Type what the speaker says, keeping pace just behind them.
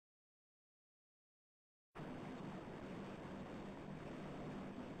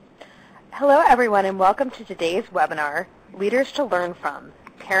Hello everyone and welcome to today's webinar, Leaders to Learn From,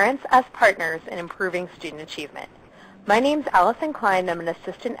 Parents as Partners in Improving Student Achievement. My name is Allison Klein and I'm an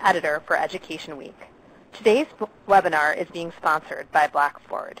Assistant Editor for Education Week. Today's webinar is being sponsored by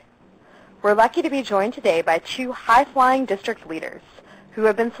Blackboard. We're lucky to be joined today by two high-flying district leaders who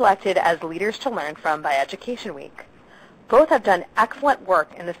have been selected as Leaders to Learn From by Education Week. Both have done excellent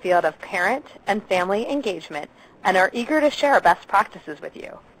work in the field of parent and family engagement and are eager to share best practices with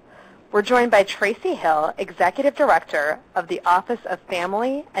you. We're joined by Tracy Hill, Executive Director of the Office of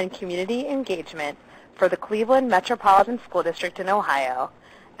Family and Community Engagement for the Cleveland Metropolitan School District in Ohio,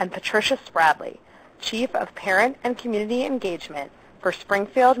 and Patricia Spradley, Chief of Parent and Community Engagement for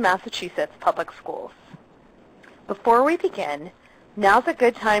Springfield, Massachusetts Public Schools. Before we begin, now's a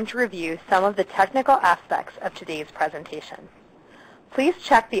good time to review some of the technical aspects of today's presentation. Please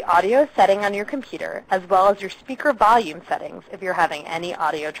check the audio setting on your computer as well as your speaker volume settings if you're having any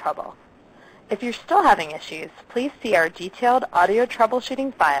audio trouble. If you're still having issues, please see our detailed audio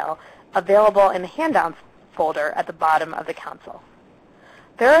troubleshooting file available in the Handouts folder at the bottom of the console.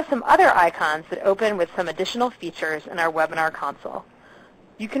 There are some other icons that open with some additional features in our webinar console.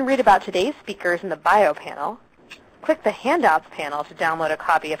 You can read about today's speakers in the Bio panel, click the Handouts panel to download a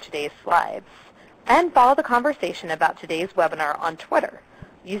copy of today's slides, and follow the conversation about today's webinar on Twitter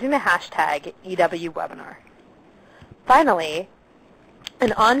using the hashtag EWWebinar. Finally,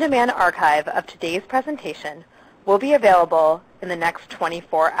 an on-demand archive of today's presentation will be available in the next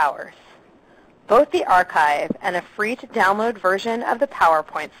 24 hours. Both the archive and a free-to-download version of the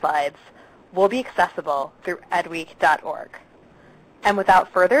PowerPoint slides will be accessible through edweek.org. And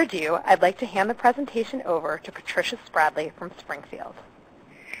without further ado, I'd like to hand the presentation over to Patricia Spradley from Springfield.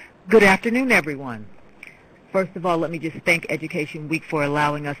 Good afternoon, everyone. First of all, let me just thank Education Week for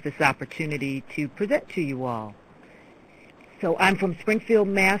allowing us this opportunity to present to you all. So I'm from Springfield,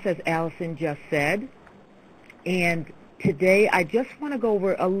 Mass., as Allison just said, and today I just want to go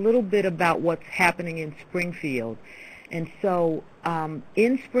over a little bit about what's happening in Springfield. And so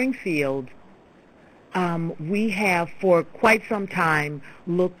in Springfield, we have for quite some time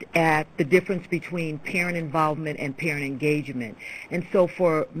looked at the difference between parent involvement and parent engagement. And so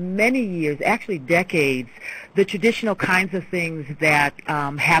for many years, actually decades, the traditional kinds of things that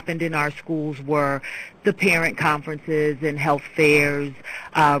happened in our schools were the parent conferences and health fairs,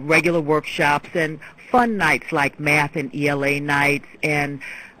 regular workshops, and fun nights like math and ELA nights, and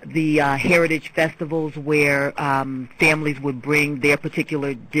the heritage festivals where families would bring their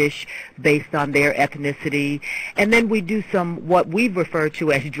particular dish based on their ethnicity. And then we do some what we've referred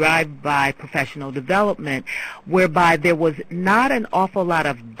to as drive-by professional development, whereby there was not an awful lot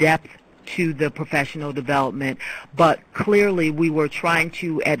of depth to the professional development, but clearly we were trying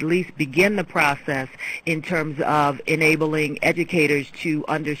to at least begin the process in terms of enabling educators to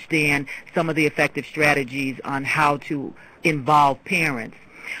understand some of the effective strategies on how to involve parents.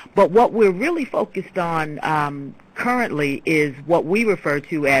 But what we're really focused on currently is what we refer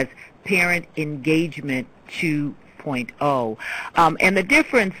to as Parent Engagement 2.0. And the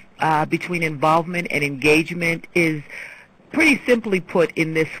difference between involvement and engagement is pretty simply put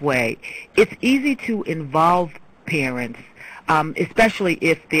in this way. It's easy to involve parents, especially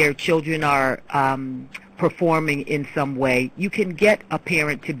if their children are performing in some way. You can get a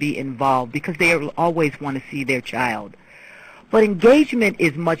parent to be involved because they always want to see their child. But engagement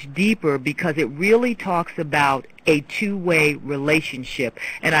is much deeper because it really talks about a two-way relationship.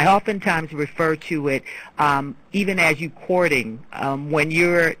 And I oftentimes refer to it even as you courting. When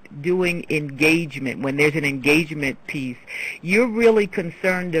you're doing engagement, when there's an engagement piece, you're really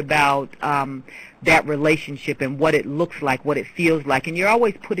concerned about that relationship and what it looks like, what it feels like, and you're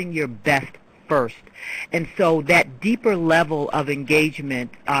always putting your best first. And so that deeper level of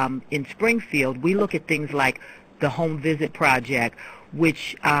engagement in Springfield, we look at things like the Home Visit Project,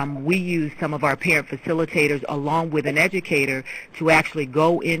 which we use some of our parent facilitators along with an educator to actually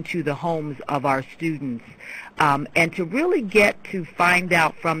go into the homes of our students and to really get to find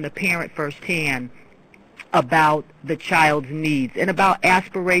out from the parent firsthand about the child's needs and about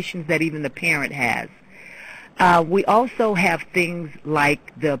aspirations that even the parent has. We also have things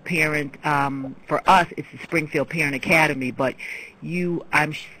like the parent, for us it's the Springfield Parent Academy, but you,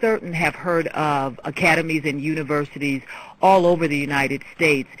 I'm certain, have heard of academies and universities all over the United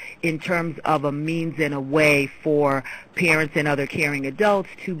States in terms of a means and a way for parents and other caring adults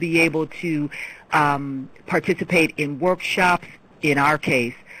to be able to participate in workshops, in our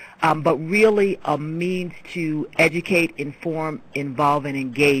case, but really a means to educate, inform, involve, and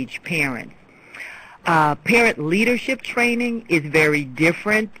engage parents. Parent leadership training is very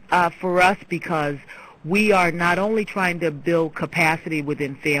different for us because we are not only trying to build capacity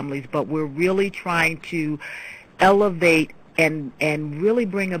within families, but we're really trying to elevate and really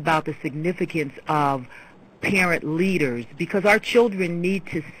bring about the significance of parent leaders, because our children need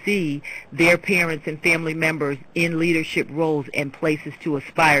to see their parents and family members in leadership roles and places to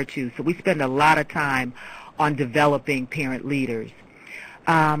aspire to. So we spend a lot of time on developing parent leaders.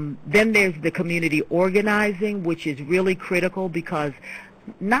 Then there's the community organizing, which is really critical because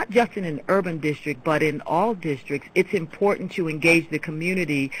not just in an urban district, but in all districts, it's important to engage the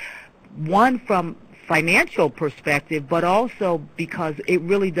community, one, from financial perspective, but also because it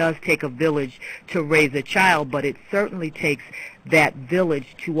really does take a village to raise a child, but it certainly takes that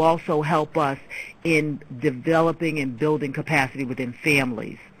village to also help us in developing and building capacity within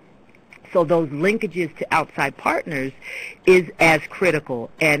families. So those linkages to outside partners is as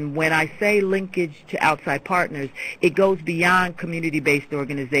critical. And when I say linkage to outside partners, it goes beyond community-based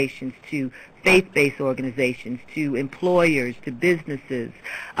organizations to faith-based organizations, to employers, to businesses,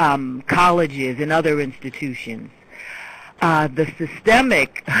 colleges, and other institutions. The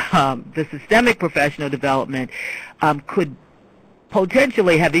systemic professional development could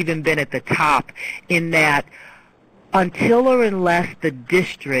potentially have even been at the top, in that until or unless the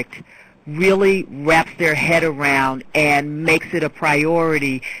district really wraps their head around and makes it a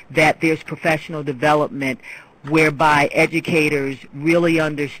priority that there's professional development whereby educators really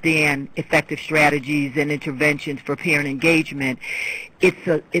understand effective strategies and interventions for parent engagement, it's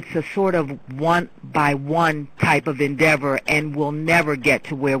a sort of one-by-one type of endeavor, and we'll never get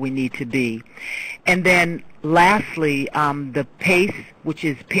to where we need to be. And then lastly, the PACE, which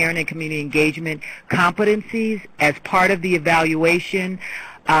is parent and community engagement competencies, as part of the evaluation,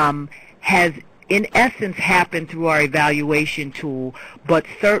 has in essence happened through our evaluation tool, but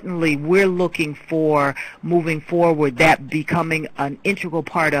certainly we're looking for, moving forward, that becoming an integral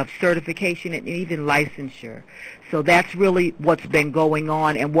part of certification and even licensure. So that's really what's been going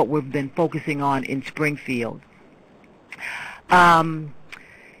on and what we've been focusing on in Springfield.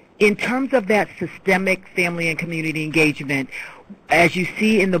 In terms of that systemic family and community engagement, as you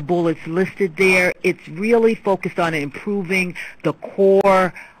see in the bullets listed there, it's really focused on improving the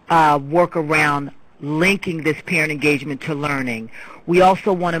core work around linking this parent engagement to learning. We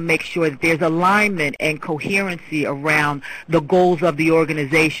also want to make sure that there's alignment and coherency around the goals of the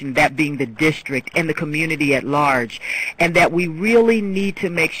organization, that being the district and the community at large, and that we really need to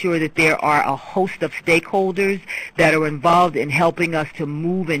make sure that there are a host of stakeholders that are involved in helping us to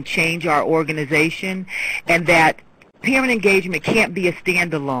move and change our organization, and that parent engagement can't be a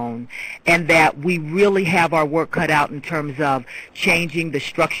standalone, and that we really have our work cut out in terms of changing the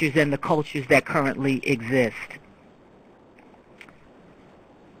structures and the cultures that currently exist.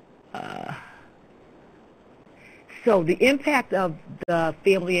 So the impact of the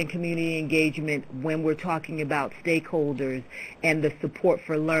family and community engagement when we're talking about stakeholders and the support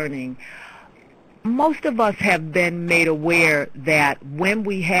for learning, most of us have been made aware that when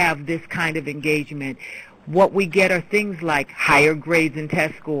we have this kind of engagement, what we get are things like higher grades and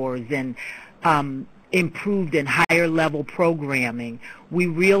test scores and improved and higher level programming. We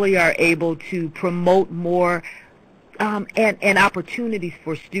really are able to promote more and opportunities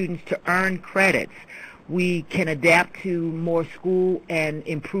for students to earn credits. We can adapt to more school and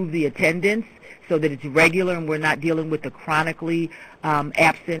improve the attendance so that it's regular and we're not dealing with the chronically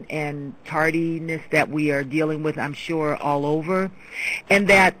absent and tardiness that we are dealing with, I'm sure, all over. And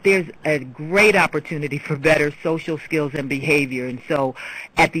that there's a great opportunity for better social skills and behavior. And so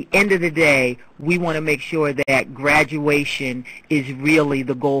at the end of the day, we want to make sure that graduation is really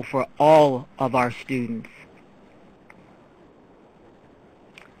the goal for all of our students.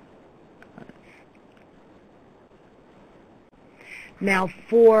 Now,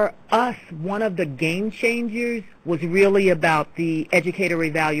 for us, one of the game changers was really about the educator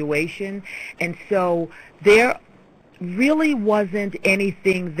evaluation, and so there really wasn't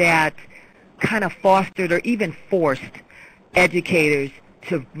anything that kind of fostered or even forced educators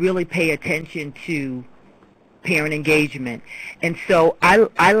to really pay attention to parent engagement. And so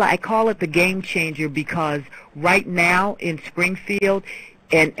I call it the game changer because right now in Springfield,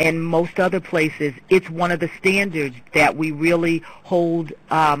 and most other places, it's one of the standards that we really hold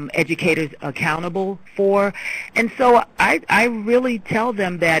educators accountable for. And so I really tell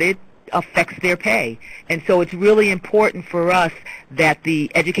them that it affects their pay. And so it's really important for us that the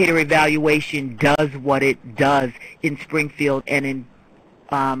educator evaluation does what it does in Springfield and in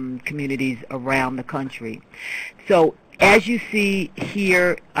communities around the country. So as you see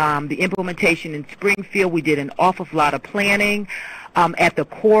here, the implementation in Springfield, we did an awful lot of planning. At the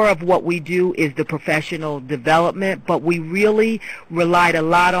core of what we do is the professional development, but we really relied a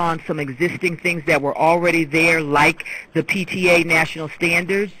lot on some existing things that were already there, like the PTA national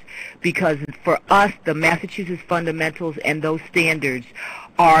standards, because for us, the Massachusetts fundamentals and those standards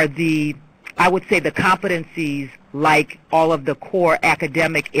are I would say the competencies like all of the core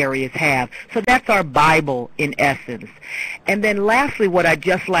academic areas have. So that's our Bible in essence. And then lastly, what I'd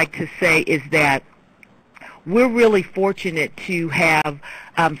just like to say is that we're really fortunate to have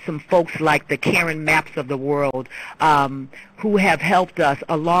some folks like the Karen Maps of the world who have helped us,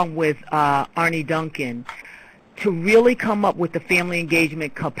 along with Arnie Duncan, to really come up with the family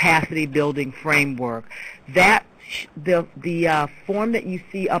engagement capacity building framework. That the form that you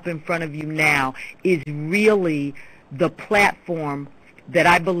see up in front of you now is really the platform that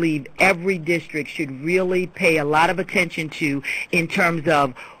I believe every district should really pay a lot of attention to in terms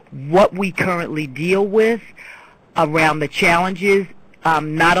of what we currently deal with around the challenges,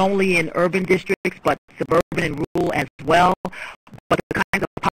 not only in urban districts but suburban and rural as well, but the kinds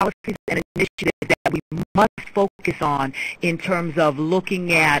of policies and initiatives that we must focus on in terms of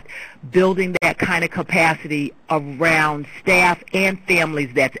looking at building that kind of capacity around staff and families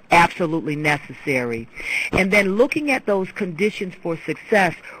that's absolutely necessary. And then looking at those conditions for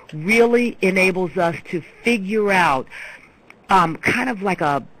success really enables us to figure out kind of like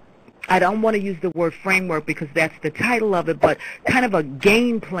I don't want to use the word framework because that's the title of it, but kind of a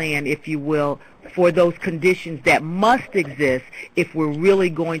game plan, if you will, for those conditions that must exist if we're really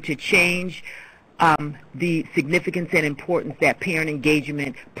going to change the significance and importance that parent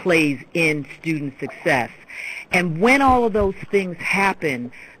engagement plays in student success. And when all of those things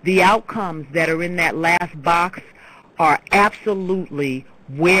happen, the outcomes that are in that last box are absolutely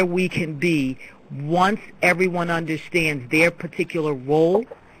where we can be once everyone understands their particular role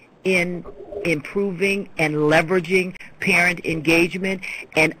in improving and leveraging parent engagement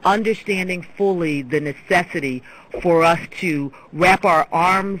and understanding fully the necessity for us to wrap our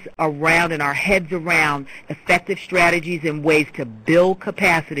arms around and our heads around effective strategies and ways to build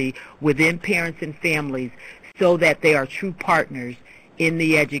capacity within parents and families so that they are true partners in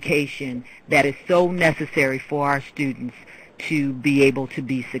the education that is so necessary for our students to be able to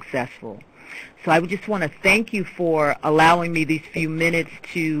be successful. So I would just want to thank you for allowing me these few minutes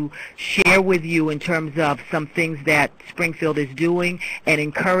to share with you in terms of some things that Springfield is doing and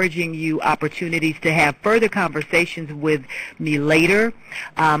encouraging you opportunities to have further conversations with me later.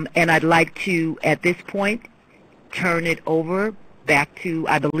 And I'd like to, at this point, turn it over back to,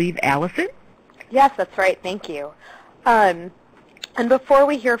 I believe, Allison. Yes, that's right. Thank you. And before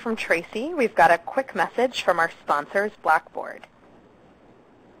we hear from Tracy, we've got a quick message from our sponsors, Blackboard.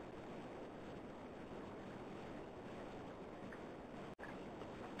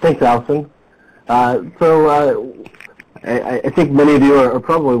 Thanks, Allison. I think many of you are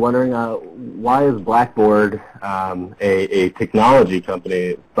probably wondering why is Blackboard a technology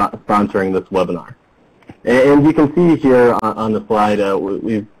company sponsoring this webinar? And you can see here on the slide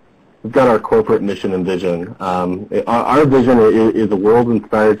we've got our corporate mission and vision. Our vision is a world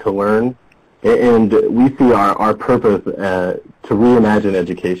inspired to learn, and we see our purpose to reimagine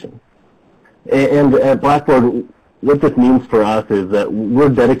education. And at Blackboard, what this means for us is that we're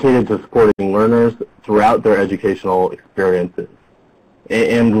dedicated to supporting learners throughout their educational experiences.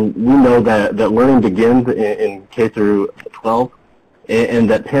 And we know that learning begins in K through 12, and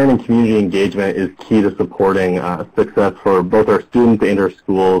that parent and community engagement is key to supporting success for both our students and our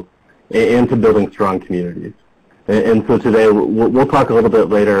schools, and to building strong communities. And so today we'll talk a little bit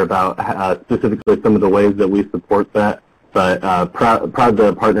later about specifically some of the ways that we support that, but proud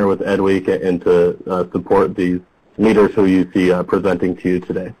to partner with EdWeek and to support these leaders who you see presenting to you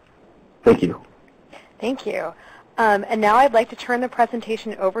today. Thank you. Thank you. And now I'd like to turn the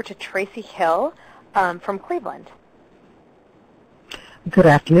presentation over to Tracy Hill from Cleveland. Good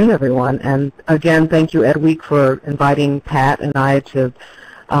afternoon, everyone. And again, thank you, EdWeek, for inviting Pat and I to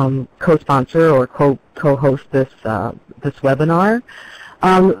co-sponsor or co-host this webinar.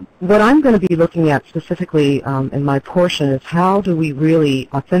 What I'm going to be looking at specifically in my portion is how do we really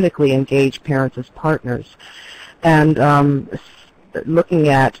authentically engage parents as partners, and looking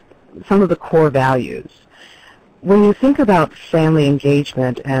at some of the core values. When you think about family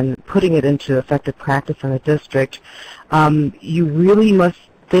engagement and putting it into effective practice in a district, you really must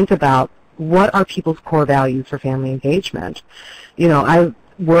think about what are people's core values for family engagement. You know, I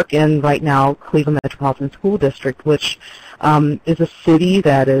work in, right now, Cleveland Metropolitan School District, which is a city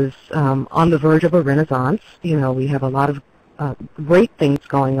that is on the verge of a renaissance. You know, we have a lot of great things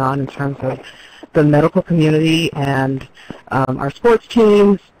going on in terms of the medical community and our sports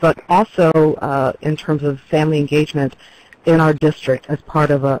teams, but also in terms of family engagement. in our district as part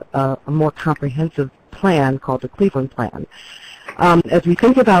of a more comprehensive plan called the Cleveland Plan. As we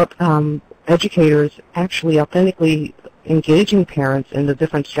think about educators actually authentically engaging parents in the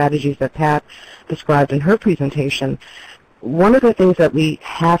different strategies that Pat described in her presentation, one of the things that we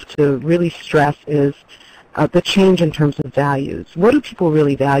have to really stress is the change in terms of values. What do people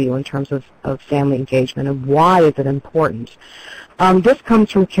really value in terms of family engagement, and why is it important? This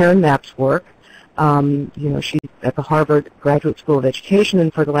comes from Karen Knapp's work. She's at the Harvard Graduate School of Education,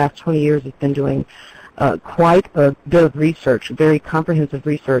 and for the last 20 years has been doing quite a bit of research, very comprehensive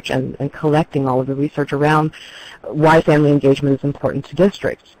research, and collecting all of the research around why family engagement is important to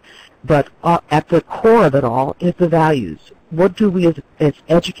districts. But at the core of it all is the values. What do we as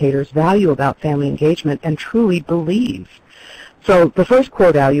educators value about family engagement and truly believe? So the first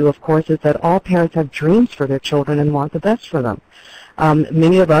core value, of course, is that all parents have dreams for their children and want the best for them.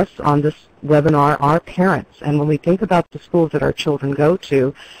 Many of us on this webinar are parents, and when we think about the schools that our children go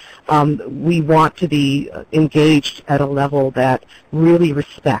to, we want to be engaged at a level that really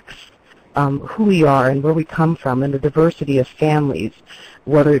respects who we are and where we come from and the diversity of families,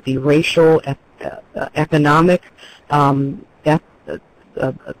 whether it be racial, economic,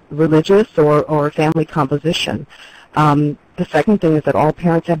 religious, or family composition. The second thing is that all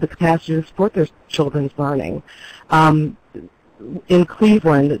parents have the capacity to support their children's learning. In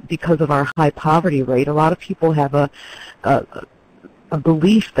Cleveland, because of our high poverty rate, a lot of people have a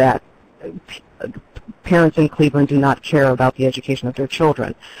belief that parents in Cleveland do not care about the education of their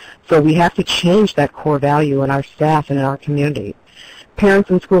children. So we have to change that core value in our staff and in our community.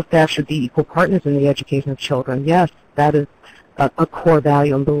 Parents and school staff should be equal partners in the education of children. Yes, that is a core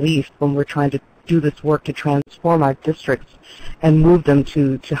value and belief when we're trying to do this work to transform our districts and move them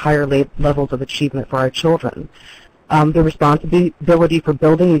to higher levels of achievement for our children. The responsibility for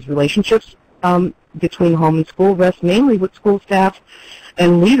building these relationships between home and school rests mainly with school staff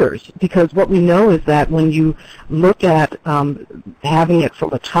and leaders, because what we know is that when you look at having it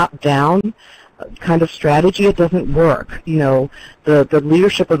from a top-down kind of strategy, it doesn't work. The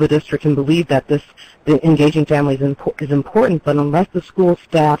leadership of the district can believe that the engaging families is important, but unless the school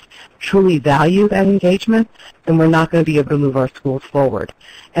staff truly value that engagement, then we're not going to be able to move our schools forward.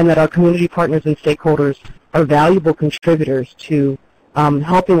 And that our community partners and stakeholders are valuable contributors to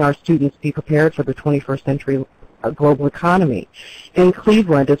helping our students be prepared for the 21st century global economy. In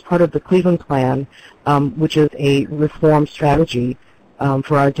Cleveland, as part of the Cleveland Plan, which is a reform strategy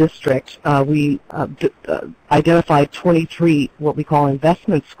for our district, we identified 23 what we call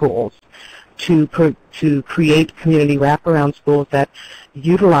investment schools to create community wraparound schools that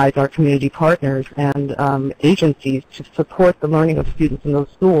utilize our community partners and agencies to support the learning of students in those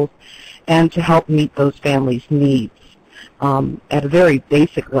schools and to help meet those families' needs at a very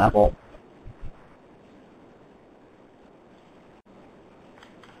basic level.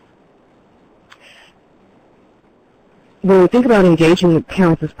 When we think about engaging with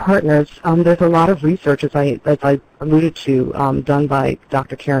parents as partners, there's a lot of research, as I alluded to, done by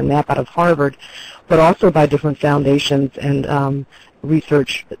Dr. Karen Knapp out of Harvard, but also by different foundations and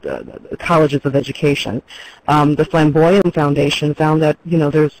research colleges of education. The Flamboyant Foundation found that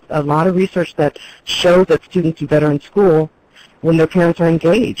there's a lot of research that shows that students do better in school when their parents are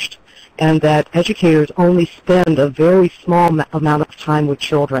engaged, and that educators only spend a very small amount of time with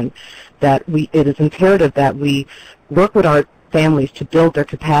children. That it is imperative that we work with our families to build their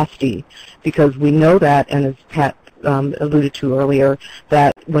capacity, because we know that, and as Pat alluded to earlier,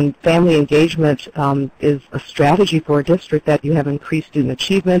 that when family engagement is a strategy for a district, that you have increased student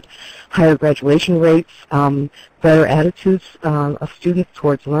achievement, higher graduation rates, better attitudes of students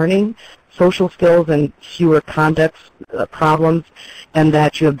towards learning, social skills, and fewer conduct problems, and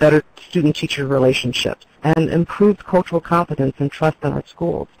that you have better student-teacher relationships and improved cultural competence and trust in our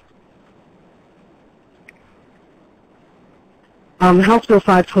schools. House Bill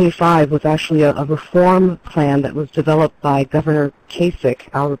 525 was actually a reform plan that was developed by Governor Kasich,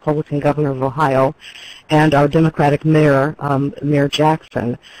 our Republican governor of Ohio, and our Democratic mayor, Mayor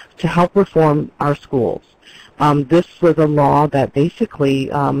Jackson, to help reform our schools. This was a law that basically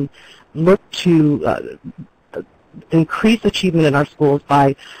looked to increase achievement in our schools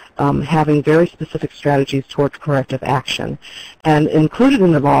by having very specific strategies towards corrective action. And included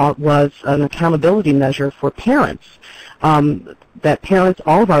in the law was an accountability measure for parents. That parents,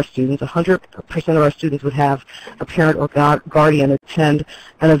 all of our students, 100% of our students would have a parent or guardian attend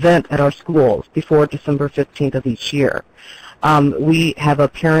an event at our schools before December 15th of each year. We have a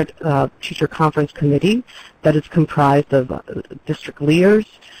parent-teacher conference committee that is comprised of district leaders,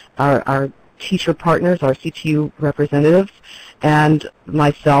 our teacher partners, our CTU representatives, and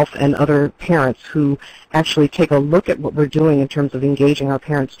myself and other parents who actually take a look at what we're doing in terms of engaging our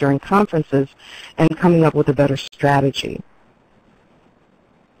parents during conferences and coming up with a better strategy.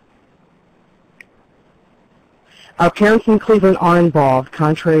 Our parents in Cleveland are involved,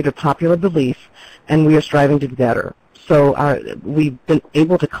 contrary to popular belief, and we are striving to do better. So we've been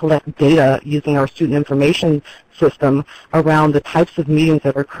able to collect data using our student information system around the types of meetings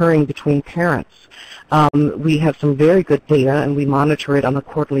that are occurring between parents. We have some very good data, and we monitor it on a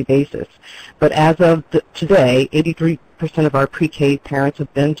quarterly basis. But as of today, 83% of our pre-K parents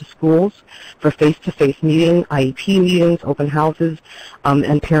have been to schools for face-to-face meetings, IEP meetings, open houses,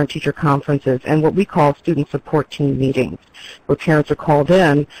 and parent-teacher conferences, and what we call student support team meetings, where parents are called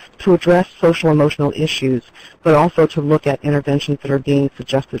in to address social-emotional issues, but also to look at interventions that are being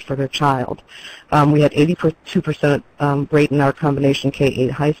suggested for their child. We had 82% rate in our combination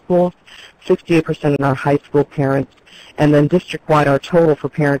K-8 high schools, 68% in our high school parents, and then district-wide our total for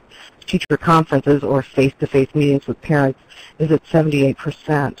parent-teacher conferences or face-to-face meetings with parents is at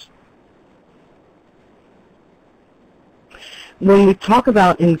 78%. When we talk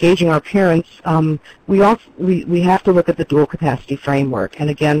about engaging our parents, we have to look at the dual capacity framework. And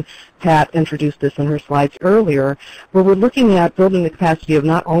again, Pat introduced this in her slides earlier, where we're looking at building the capacity of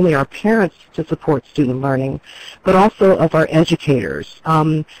not only our parents to support student learning, but also of our educators.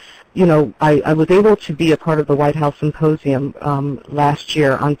 You know, I was able to be a part of the White House Symposium last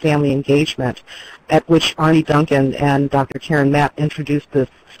year on family engagement, at which Arnie Duncan and Dr. Karen Mapp introduced this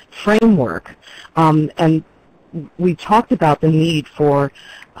framework. And we talked about the need for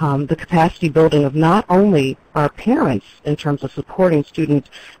the capacity building of not only our parents in terms of supporting student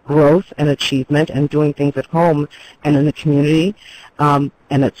growth and achievement and doing things at home and in the community and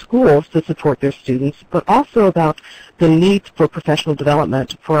at schools to support their students, but also about the need for professional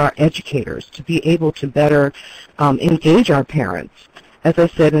development for our educators to be able to better engage our parents. As I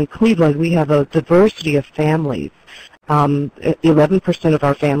said, in Cleveland, we have a diversity of families. 11% of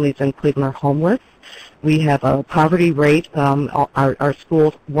our families in Cleveland are homeless. We have a poverty rate. Our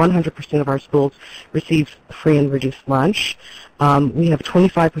schools, 100% of our schools receive free and reduced lunch. We have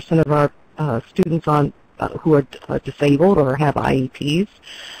 25% of our students who are disabled or have IEPs,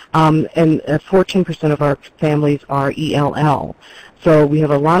 and 14% of our families are ELL. So we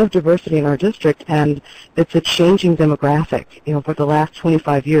have a lot of diversity in our district, and it's a changing demographic. You know, for the last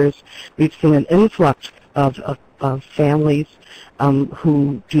 25 years, we've seen an influx of families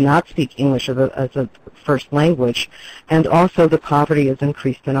who do not speak English as a first language, and also the poverty has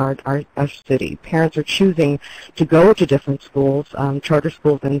increased in our city. Parents are choosing to go to different schools, charter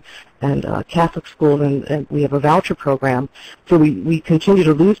schools and Catholic schools, and we have a voucher program. So we continue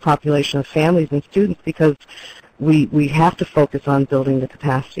to lose population of families and students because we have to focus on building the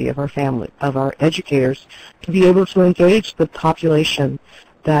capacity of our educators to be able to engage the population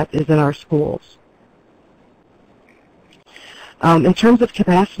that is in our schools. In terms of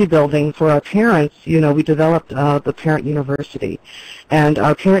capacity building for our parents, you know, we developed the Parent University, and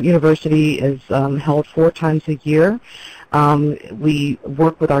our Parent University is held 4 times a year. We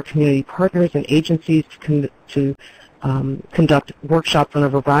work with our community partners and agencies to conduct workshops on a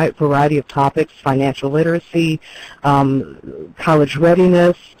variety of topics: financial literacy, college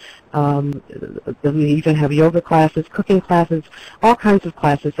readiness. We even have yoga classes, cooking classes, all kinds of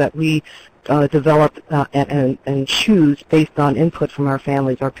classes that we develop and choose based on input from our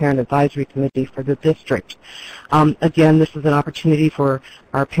families, our parent advisory committee for the district. Again, this is an opportunity for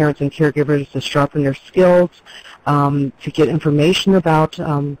our parents and caregivers to sharpen their skills, to get information about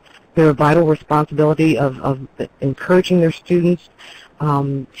their vital responsibility of encouraging their students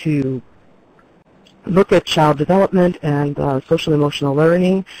to look at child development and social emotional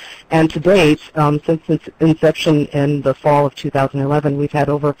learning. And to date, since its inception in the fall of 2011, we've had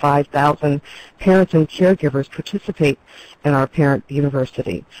over 5,000 parents and caregivers participate in our Parent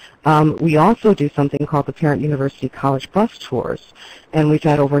University. We also do something called the Parent University College Bus Tours, and we've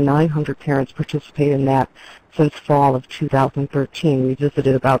had over 900 parents participate in that since fall of 2013. We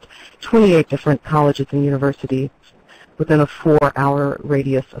visited about 28 different colleges and universities within a 4-hour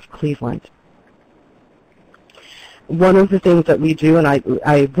radius of Cleveland. One of the things that we do, and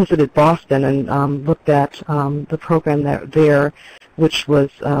I visited Boston and looked at the program there, which was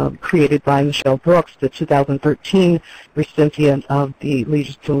created by Michelle Brooks, the 2013 recipient of the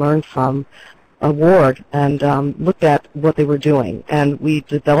Leaders to Learn From award, and looked at what they were doing. And we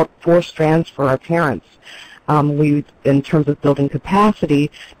developed 4 strands for our parents. In terms of building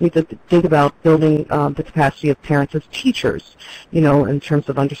capacity, we need to think about building the capacity of parents as teachers, in terms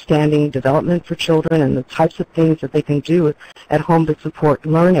of understanding development for children and the types of things that they can do at home to support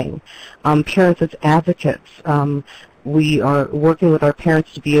learning. Parents as advocates. We are working with our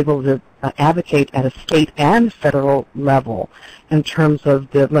parents to be able to advocate at a state and federal level in terms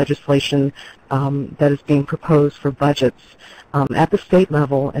of the legislation that is being proposed for budgets at the state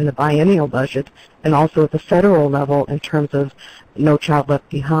level in the biennial budget, and also at the federal level in terms of No Child Left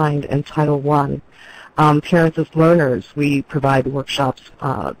Behind and Title I. Parents as learners, we provide workshops,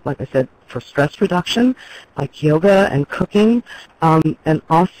 like I said, for stress reduction, like yoga and cooking, and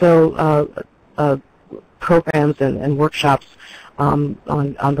also programs and workshops on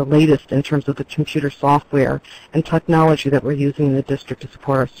the latest in terms of the computer software and technology that we're using in the district to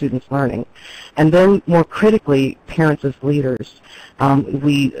support our students' learning. And then more critically, parents as leaders.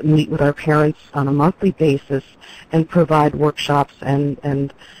 We meet with our parents on a monthly basis and provide workshops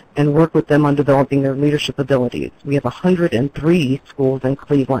and work with them on developing their leadership abilities. We have 103 schools in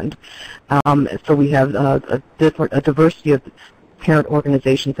Cleveland, so we have a diversity of parent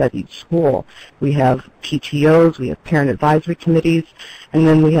organizations at each school. We have PTOs, we have parent advisory committees, and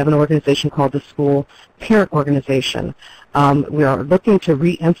then we have an organization called the School Parent Organization. We are looking to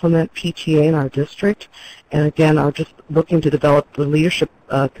re-implement PTA in our district, and again are just looking to develop the leadership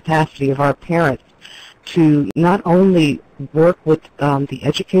capacity of our parents to not only work with the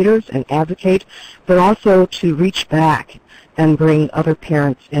educators and advocate, but also to reach back and bring other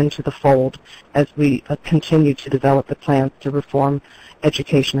parents into the fold as we continue to develop the plans to reform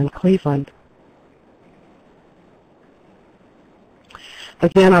education in Cleveland.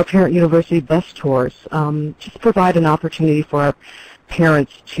 Again, our Parent University bus tours just provide an opportunity for our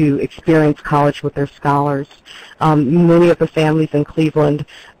parents to experience college with their scholars. Many of the families in Cleveland,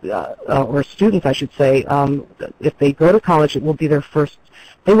 or students I should say, if they go to college, it will be their first,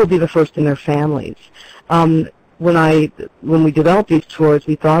 they will be the first in their families. When we developed these tours,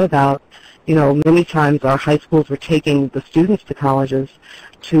 we thought about, many times our high schools were taking the students to colleges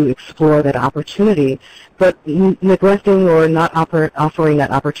to explore that opportunity, but neglecting or not offering that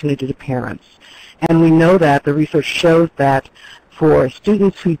opportunity to parents. And we know that the research shows that for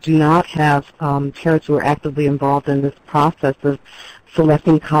students who do not have parents who are actively involved in this process of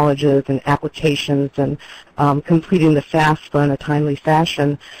selecting colleges and applications and completing the FAFSA in a timely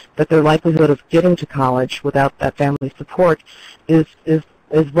fashion, that their likelihood of getting to college without that family support is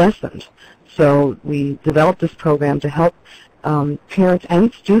lessened. So we developed this program to help parents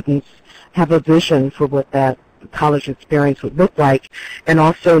and students have a vision for what that college experience would look like and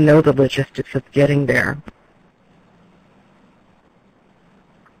also know the logistics of getting there.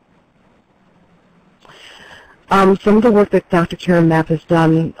 Some of the work that Dr. Karen Mapp has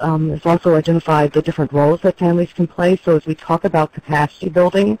done has also identified the different roles that families can play. So as we talk about capacity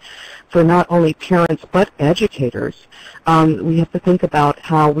building for not only parents but educators, we have to think about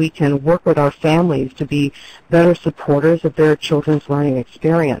how we can work with our families to be better supporters of their children's learning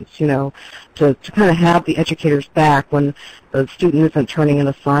experience, to kind of have the educators back when the student isn't turning in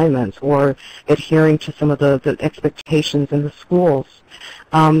assignments or adhering to some of the expectations in the schools.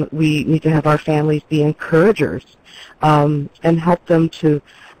 We need to have our families be encouragers and help them to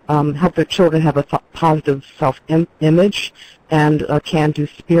help their children have a positive self-image and a can-do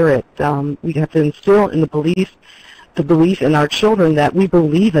spirit. We have to instill in the belief in our children that we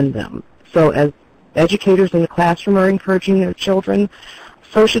believe in them. So as educators in the classroom are encouraging their children,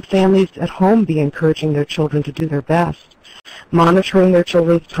 so should families at home be encouraging their children to do their best. Monitoring their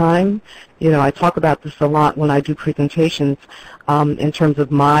children's time. I talk about this a lot when I do presentations in terms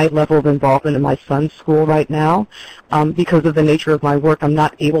of my level of involvement in my son's school right now. Because of the nature of my work, I'm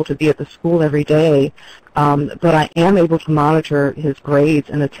not able to be at the school every day, but I am able to monitor his grades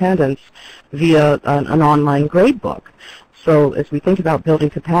and attendance via an online grade book. So as we think about building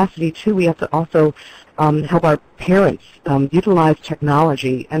capacity, too, we have to also help our parents utilize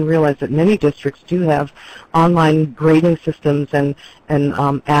technology and realize that many districts do have online grading systems and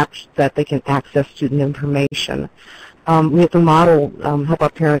apps that they can access student information. We have to help our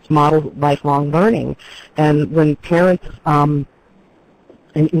parents model lifelong learning. And when parents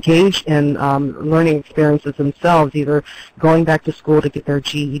engage in learning experiences themselves, either going back to school to get their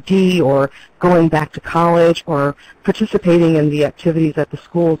GED or going back to college or participating in the activities at the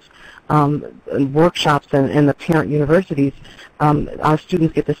schools and workshops and the parent universities, our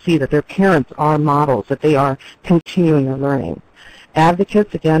students get to see that their parents are models, that they are continuing their learning.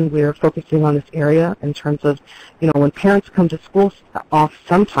 Advocates, again, we're focusing on this area in terms of, when parents come to school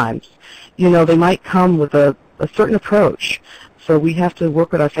sometimes, they might come with a certain approach. So we have to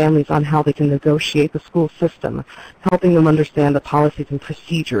work with our families on how they can negotiate the school system, helping them understand the policies and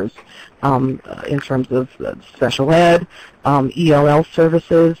procedures in terms of special ed, ELL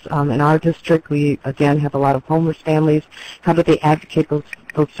services. In our district, we, again, have a lot of homeless families. How do they advocate those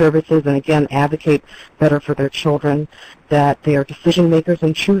services and, again, advocate better for their children, that they are decision makers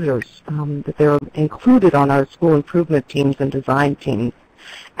and choosers, that they're included on our school improvement teams and design teams.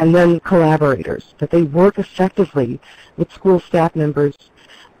 And then collaborators, that they work effectively with school staff members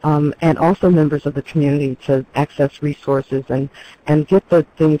and also members of the community to access resources and get the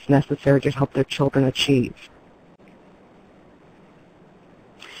things necessary to help their children achieve.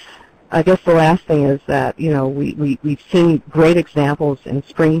 I guess the last thing is that, you know, we've seen great examples in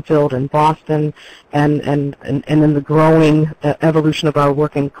Springfield and Boston and in the growing evolution of our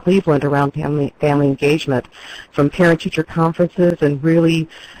work in Cleveland around family engagement, from parent-teacher conferences and really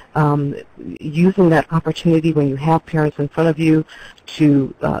using that opportunity when you have parents in front of you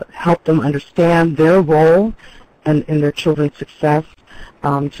to help them understand their role in their children's success,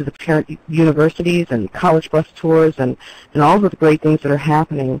 to the parent universities and college bus tours and all of the great things that are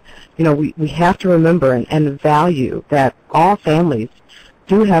happening. You know, we have to remember and value that all families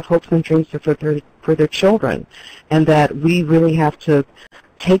do have hopes and dreams for their children, and that we really have to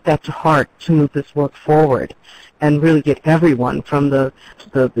take that to heart to move this work forward and really get everyone from the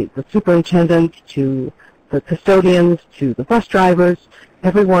superintendent to the custodians to the bus drivers,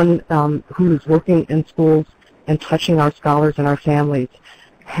 everyone who's working in schools and touching our scholars and our families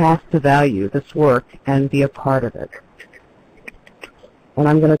has to value this work and be a part of it. And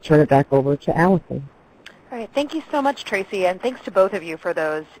I'm going to turn it back over to Allison. All right, thank you so much, Tracy, and thanks to both of you for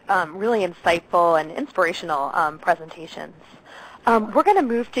those really insightful and inspirational presentations. We're going to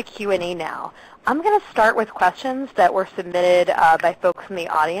move to Q&A now. I'm going to start with questions that were submitted by folks in the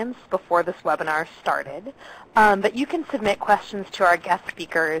audience before this webinar started. But you can submit questions to our guest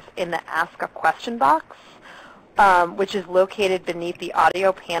speakers in the Ask a Question box, which is located beneath the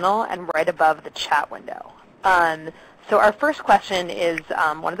audio panel and right above the chat window. So our first question is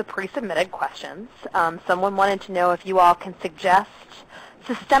one of the pre-submitted questions. Someone wanted to know if you all can suggest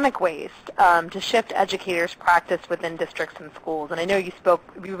systemic ways to shift educators' practice within districts and schools. And I know you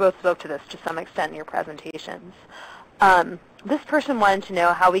both spoke to this to some extent in your presentations. This person wanted to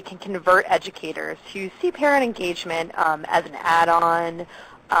know how we can convert educators who see parent engagement as an add-on,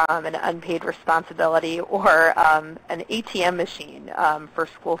 an unpaid responsibility, or an ATM machine for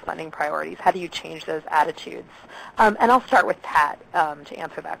school funding priorities. How do you change those attitudes? And I'll start with Pat to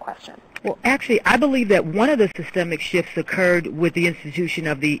answer that question. Well, actually, I believe that one of the systemic shifts occurred with the institution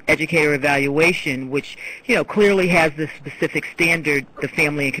of the educator evaluation, which, you know, clearly has the specific standard, the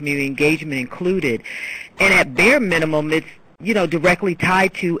family and community engagement included. And at bare minimum, it's, you know, directly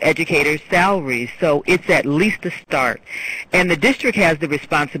tied to educators' salaries. So it's at least a start. And the district has the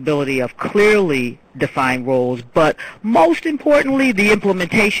responsibility of clearly defined roles, but most importantly, the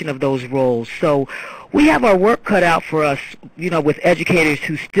implementation of those roles. So we have our work cut out for us, you know, with educators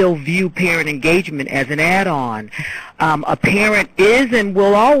who still view parent engagement as an add-on. A parent is and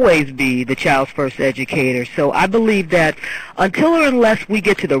will always be the child's first educator. So I believe that until or unless we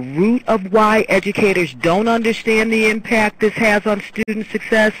get to the root of why educators don't understand the impact this has on student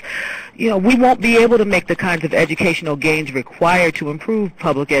success, you know, we won't be able to make the kinds of educational gains required to improve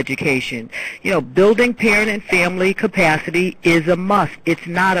public education. You know, building parent and family capacity is a must. It's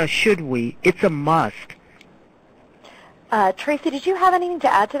not a should we. It's a must. Tracy, did you have anything to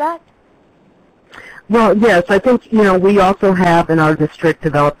add to that? Well, yes, I think, you know, we also have in our district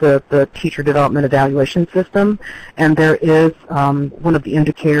developed the teacher development evaluation system, and there is one of the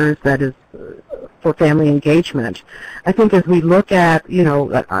indicators that is for family engagement. I think as we look at, you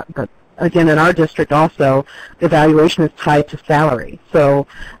know, again, in our district also, the evaluation is tied to salary. So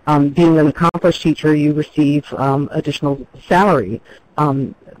being an accomplished teacher, you receive additional salary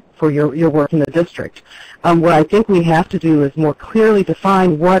for your work in the district. What I think we have to do is more clearly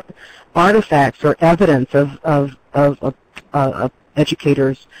define what artifacts or evidence of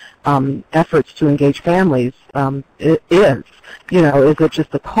educators' efforts to engage families is. You know, is it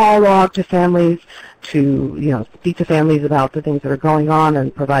just a call log to families to, you know, speak to families about the things that are going on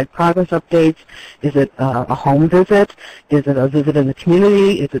and provide progress updates? Is it a home visit? Is it a visit in the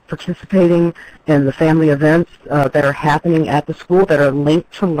community? Is it participating in the family events that are happening at the school that are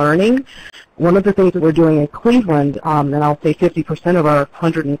linked to learning? One of the things that we're doing in Cleveland, and I'll say 50% of our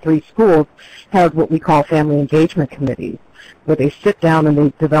 103 schools have what we call family engagement committees, where they sit down and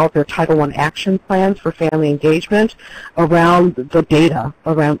they develop their Title I action plans for family engagement around the data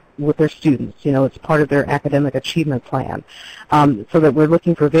around with their students. You know, it's part of their academic achievement plan. So that we're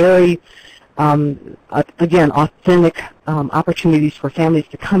looking for very, again, authentic opportunities for families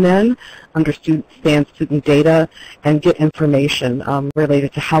to come in, understand student data, and get information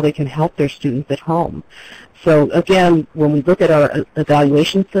related to how they can help their students at home. So again, when we look at our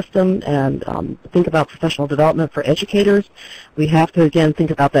evaluation system and think about professional development for educators, we have to again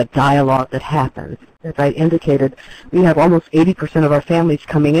think about that dialogue that happens. As I indicated, we have almost 80% of our families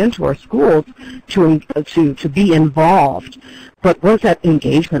coming into our schools to be involved. But what does that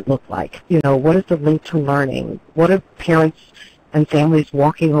engagement look like? You know, what is the link to learning? What are parents and families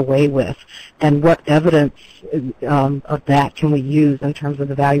walking away with? And what evidence of that can we use in terms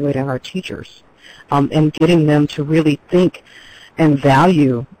of evaluating our teachers? And getting them to really think and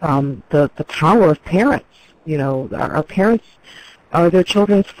value the power of parents. You know, our parents are their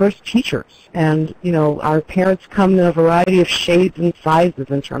children's first teachers, and you know, our parents come in a variety of shades and sizes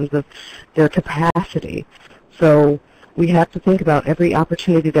in terms of their capacity. So we have to think about every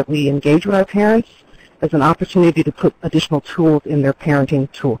opportunity that we engage with our parents as an opportunity to put additional tools in their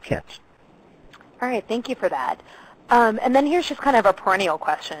parenting toolkit. All right, thank you for that. And then here's just kind of a perennial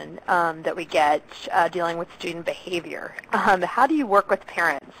question that we get dealing with student behavior. How do you work with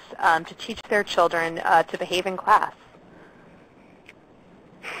parents to teach their children to behave in class?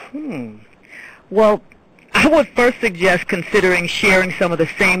 Well, I would first suggest considering sharing some of the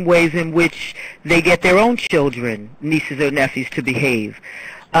same ways in which they get their own children, nieces or nephews, to behave.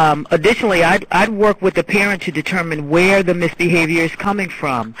 Additionally, I'd work with the parent to determine where the misbehavior is coming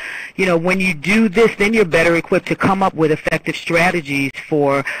from. You know, when you do this, then you're better equipped to come up with effective strategies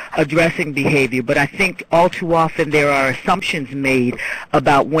for addressing behavior. But I think all too often there are assumptions made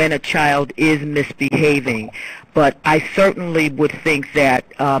about when a child is misbehaving. But I certainly would think that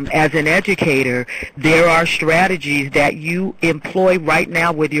as an educator, there are strategies that you employ right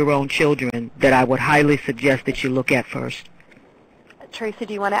now with your own children that I would highly suggest that you look at first. Tracy,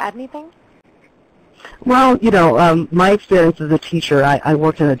 do you want to add anything? Well, you know, my experience as a teacher, I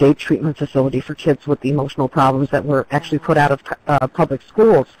worked in a day treatment facility for kids with emotional problems that were actually put out of public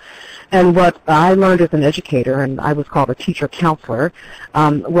schools. And what I learned as an educator, and I was called a teacher counselor,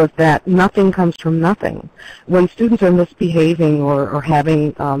 was that nothing comes from nothing. When students are misbehaving or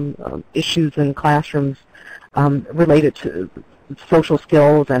having issues in classrooms related to social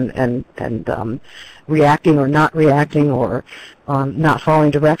skills and reacting or not reacting or not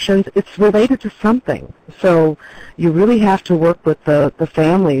following directions, it's related to something. So you really have to work with the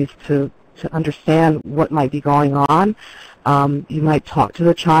families to understand what might be going on. You might talk to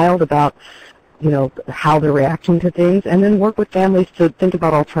the child about, you know, how they're reacting to things, and then work with families to think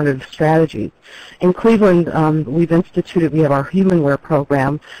about alternative strategies. In Cleveland, we have our Humanware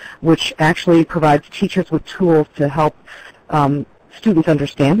program, which actually provides teachers with tools to help students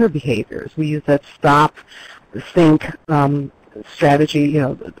understand their behaviors. We use that stop, think strategy, you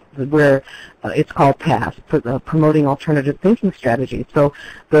know, where it's called PASS, promoting alternative thinking strategies. So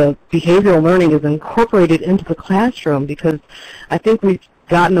the behavioral learning is incorporated into the classroom because I think we've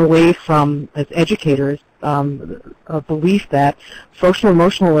gotten away from, as educators, a belief that social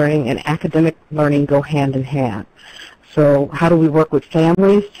emotional learning and academic learning go hand in hand. So how do we work with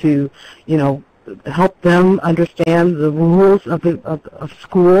families to, you know, help them understand the rules of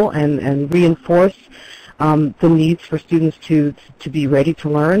school and reinforce the needs for students to be ready to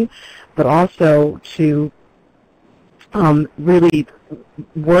learn, but also to really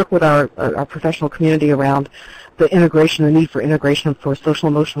work with our professional community around the need for integration for social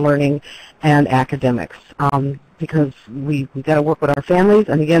emotional learning and academics. Because we've got to work with our families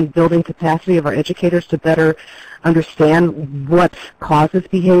and, again, building capacity of our educators to better understand what causes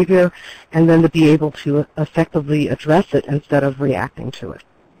behavior and then to be able to effectively address it instead of reacting to it.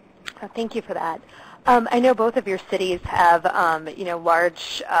 Thank you for that. I know both of your cities have, you know,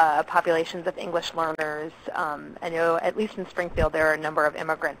 large populations of English learners. I know at least in Springfield there are a number of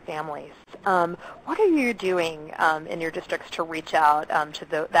immigrant families. What are you doing in your districts to reach out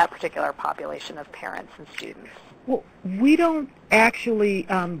to that particular population of parents and students? Well, we don't actually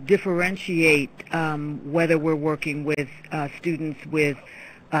differentiate whether we're working with students with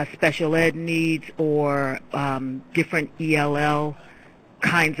special ed needs or different ELL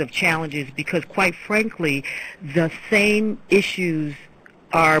kinds of challenges, because quite frankly the same issues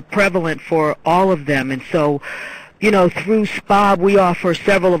are prevalent for all of them. And so, you know, through SPOB we offer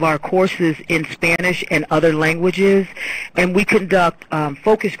several of our courses in Spanish and other languages, and we conduct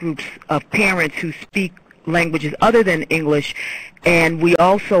focus groups of parents who speak languages other than English, and we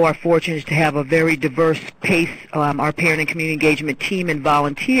also are fortunate to have a very diverse PACE, our parent and community engagement team, and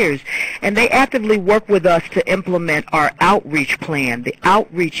volunteers, and they actively work with us to implement our outreach plan. The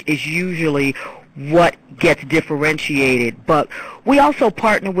outreach is usually what gets differentiated. But we also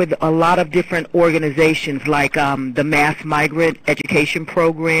partner with a lot of different organizations like the Mass Migrant Education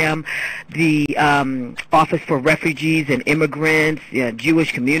Program, the Office for Refugees and Immigrants,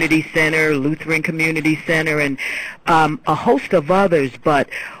 Jewish Community Center, Lutheran Community Center, and a host of others. But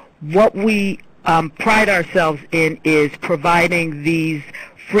what we pride ourselves in is providing these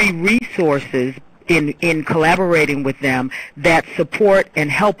free resources in collaborating with them that support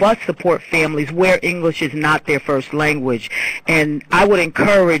and help us support families where English is not their first language. And I would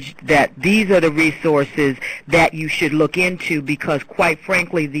encourage that these are the resources that you should look into, because quite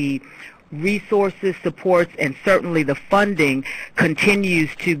frankly the resources, supports, and certainly the funding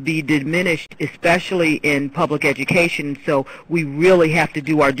continues to be diminished, especially in public education. So we really have to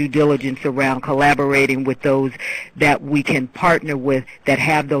do our due diligence around collaborating with those that we can partner with that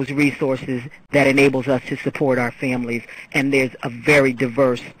have those resources that enables us to support our families. And there's a very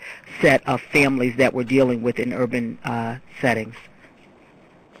diverse set of families that we're dealing with in urban settings.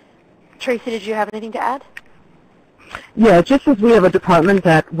 Tracy, did you have anything to add? Yeah, just as we have a department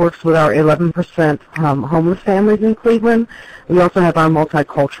that works with our 11% homeless families in Cleveland, we also have our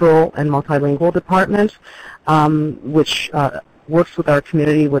multicultural and multilingual department, which works with our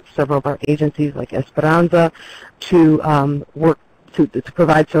community with several of our agencies like Esperanza to work to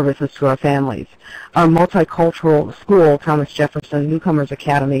provide services to our families. Our multicultural school, Thomas Jefferson Newcomers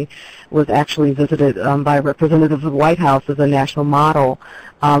Academy, was actually visited by representatives of the White House as a national model.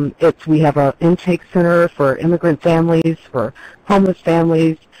 We have an intake center for immigrant families, for homeless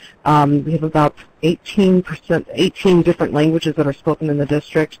families. We have about 18 different languages that are spoken in the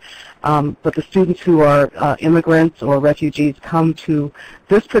district. But the students who are immigrants or refugees come to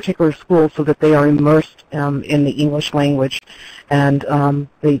this particular school so that they are immersed in the English language, and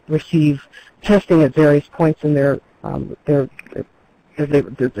they receive testing at various points in their as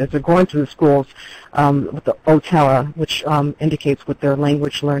they're going through the schools with the OTELA, which indicates what their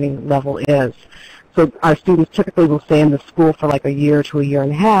language learning level is. So our students typically will stay in the school for like a year to a year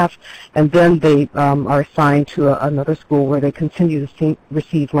and a half, and then they are assigned to another school where they continue to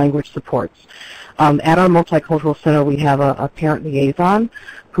receive language supports. At our Multicultural Center, we have a parent liaison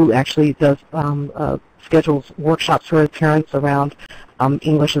who actually does schedules workshops for parents around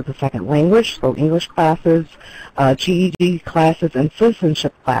English as a second language, so English classes, GED classes, and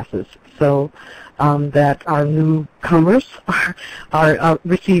citizenship classes, so that our newcomers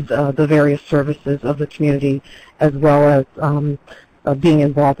receive the various services of the community, as well as being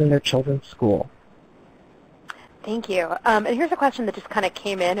involved in their children's school. Thank you. And here's a question that just kind of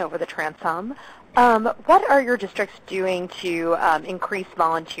came in over the transom. What are your districts doing to increase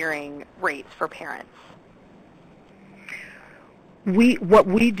volunteering rates for parents? What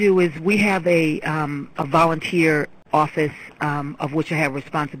we do is we have a volunteer office of which I have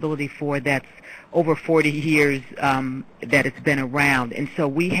responsibility for that's over 40 years that it's been around. And so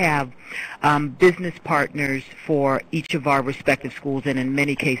we have business partners for each of our respective schools, and in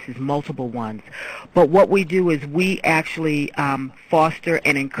many cases multiple ones. But what we do is we actually foster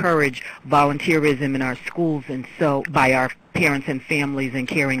and encourage volunteerism in our schools, and so by our parents and families and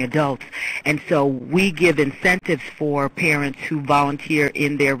caring adults. And so we give incentives for parents who volunteer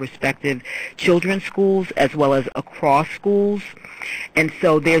in their respective children's schools as well as across schools. And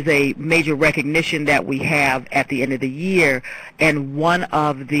so there's a major recognition that we have at the end of the year, and one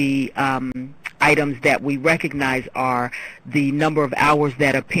of the items that we recognize are the number of hours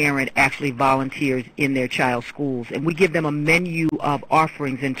that a parent actually volunteers in their child's schools. And we give them a menu of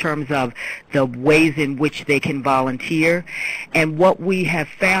offerings in terms of the ways in which they can volunteer. And what we have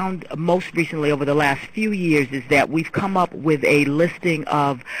found most recently over the last few years is that we've come up with a listing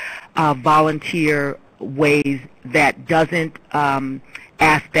of volunteer ways that doesn't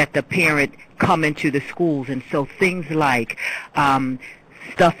ask that the parent come into the schools. And so things like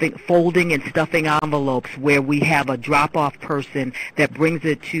folding and stuffing envelopes, where we have a drop-off person that brings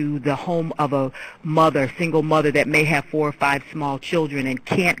it to the home of a mother, single mother that may have 4 or 5 small children and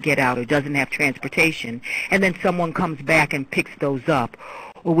can't get out or doesn't have transportation, and then someone comes back and picks those up.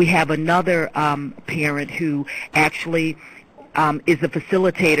 Or we have another parent who actually is a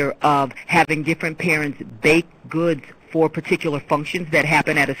facilitator of having different parents bake goods for particular functions that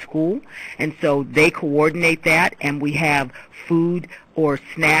happen at a school, and so they coordinate that, and we have food or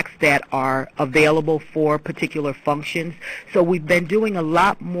snacks that are available for particular functions. So we've been doing a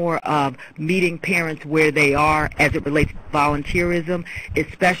lot more of meeting parents where they are as it relates to volunteerism,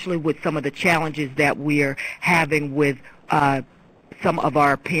 especially with some of the challenges that we're having with some of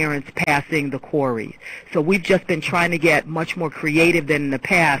our parents passing the queries. So we've just been trying to get much more creative than in the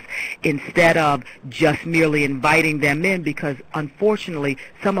past, instead of just merely inviting them in, because unfortunately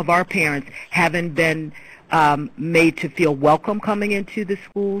some of our parents haven't been made to feel welcome coming into the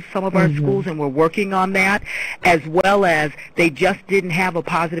schools, some of our schools, and we're working on that, as well as they just didn't have a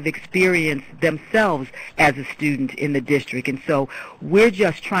positive experience themselves as a student in the district. And so we're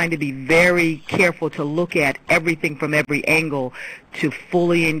just trying to be very careful to look at everything from every angle to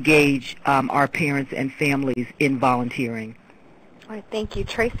fully engage our parents and families in volunteering. All right, thank you.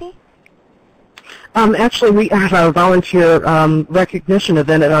 Tracy? Actually, we have our volunteer recognition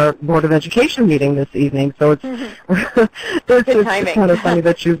event at our Board of Education meeting this evening, so it's, it's kind of funny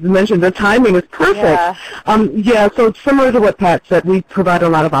that you mentioned the timing is perfect. Yeah, so it's similar to what Pat said. We provide a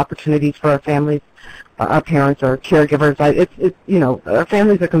lot of opportunities for our families, our parents, our caregivers. Our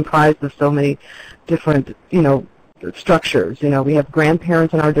families are comprised of so many different, structures. We have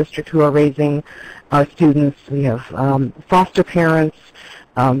grandparents in our district who are raising our students. We have foster parents,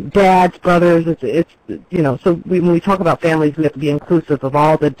 dads, brothers. So when we talk about families, we have to be inclusive of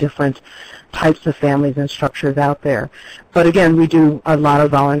all the different types of families and structures out there. But again, we do a lot of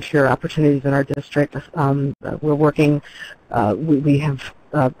volunteer opportunities in our district. We're working, we have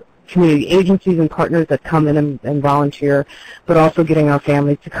community agencies and partners that come in and volunteer, but also getting our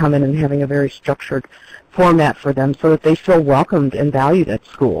families to come in and having a very structured format for them so that they feel welcomed and valued at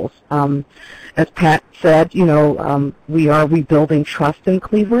schools. As Pat said, we are rebuilding trust in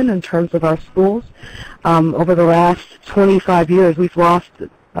Cleveland in terms of our schools. Over the last 25 years, we've lost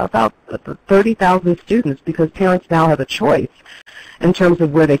about 30,000 students because parents now have a choice in terms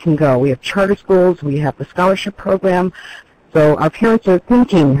of where they can go. We have charter schools, we have the scholarship program, so our parents are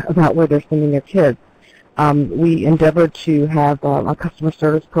thinking about where they're sending their kids. We endeavored to have a customer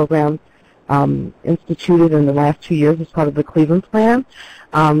service program instituted in the last 2 years as part of the Cleveland Plan,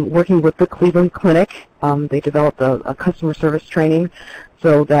 working with the Cleveland Clinic. They developed a customer service training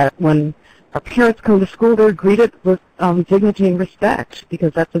so that when our parents come to school, they're greeted with dignity and respect,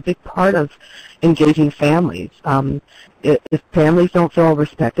 because that's a big part of engaging families. If families don't feel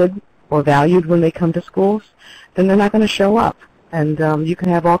respected or valued when they come to schools, then they're not going to show up. And you can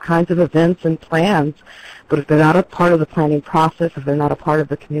have all kinds of events and plans, but if they're not a part of the planning process, if they're not a part of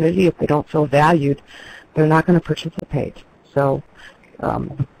the community, if they don't feel valued, they're not going to participate. So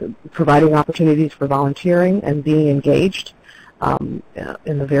providing opportunities for volunteering and being engaged in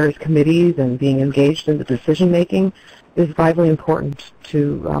the various committees and being engaged in the decision-making is vitally important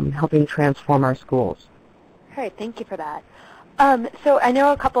to helping transform our schools. All right, thank you for that. So I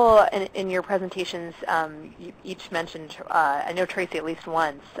know a couple in your presentations, you each mentioned, I know Tracy at least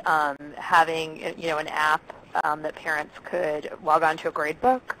once, having an app that parents could log on to a grade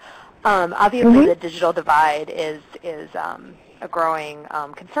book. Obviously, the digital divide is a growing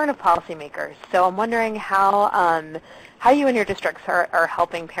concern of policymakers. So I'm wondering how you and your districts are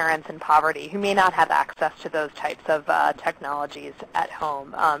helping parents in poverty who may not have access to those types of technologies at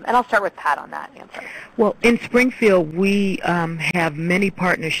home. And I'll start with Pat on that answer. Well, in Springfield, we have many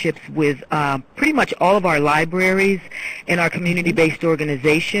partnerships with pretty much all of our libraries and our community-based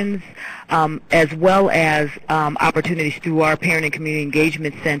organizations, as well as opportunities through our Parent and Community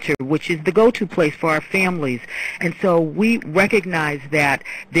Engagement Center, which is the go-to place for our families. And so we recognize that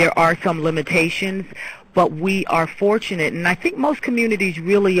there are some limitations, but we are fortunate, and I think most communities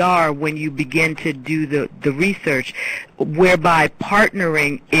really are when you begin to do the research, whereby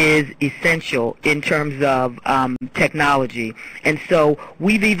partnering is essential in terms of technology. And so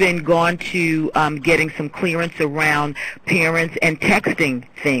we've even gone to getting some clearance around parents and texting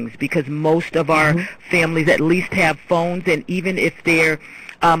things, because most of our families at least have phones, and even if they're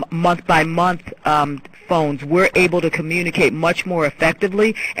month-by-month phones, we're able to communicate much more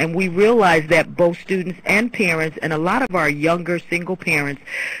effectively, and we realize that both students and parents, and a lot of our younger single parents,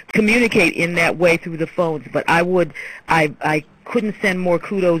 communicate in that way through the phones. But I couldn't send more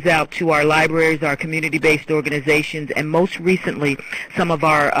kudos out to our libraries, our community-based organizations, and most recently some of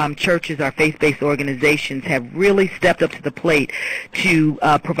our churches, our faith-based organizations, have really stepped up to the plate to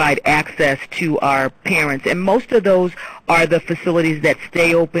provide access to our parents. And most of those are the facilities that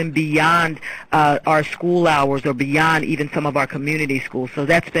stay open beyond our school hours or beyond even some of our community schools. So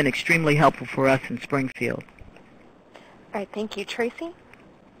that's been extremely helpful for us in Springfield. All right, thank you. Tracy?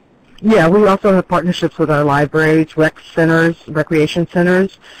 Yeah, we also have partnerships with our libraries, rec centers, recreation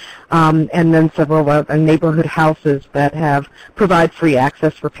centers, and then several neighborhood houses that provide free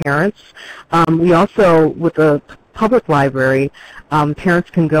access for parents. We also, with the public library,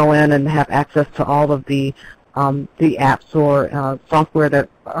 parents can go in and have access to all of the apps or software that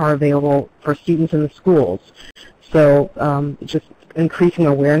are available for students in the schools. So just increasing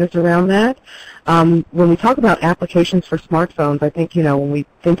awareness around that. When we talk about applications for smartphones, I think, when we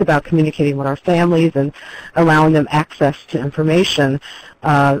think about communicating with our families and allowing them access to information,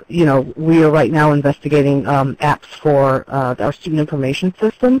 we are right now investigating apps for our student information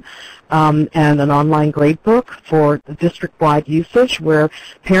system and an online grade book for district-wide usage where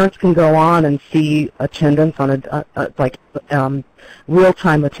parents can go on and see attendance on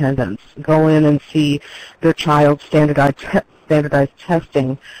real-time attendance, go in and see their child's standardized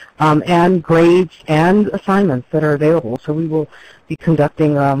testing, and grades and assignments that are available. So we will be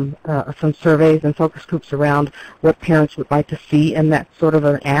conducting some surveys and focus groups around what parents would like to see in that sort of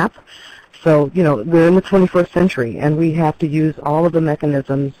an app. So, we're in the 21st century, and we have to use all of the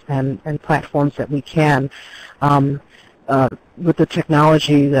mechanisms and platforms that we can with the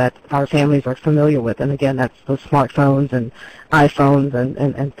technology that our families are familiar with. And again, that's those smartphones and iPhones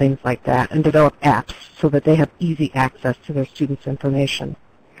and things like that, and develop apps so that they have easy access to their students' information.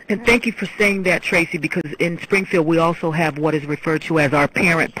 And thank you for saying that, Tracy, because in Springfield we also have what is referred to as our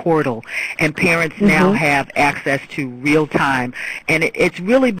parent portal, and parents now have access to real time. And it's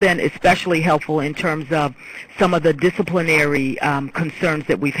really been especially helpful in terms of some of the disciplinary concerns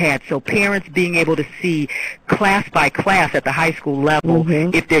that we've had. So parents being able to see class by class at the high school level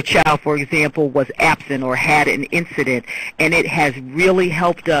if their child, for example, was absent or had an incident, and it has really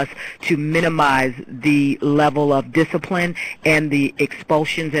helped us to minimize the level of discipline and the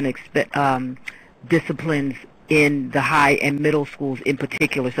expulsions and disciplines in the high and middle schools in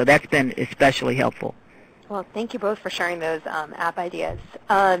particular. So that's been especially helpful. Well, thank you both for sharing those app ideas.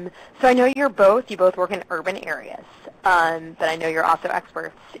 So I know you both work in urban areas, but I know you're also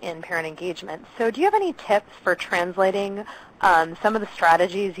experts in parent engagement. So do you have any tips for translating some of the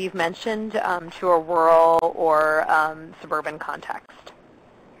strategies you've mentioned to a rural or suburban context?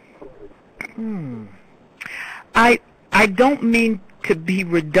 I don't mean to be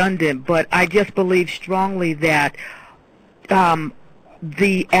redundant, but I just believe strongly that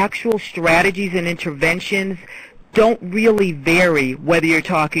the actual strategies and interventions don't really vary whether you're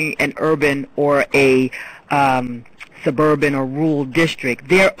talking an urban or a suburban or rural district.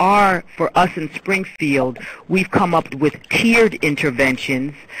 There are, for us in Springfield, we've come up with tiered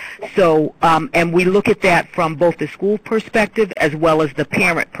interventions. So, and we look at that from both the school perspective as well as the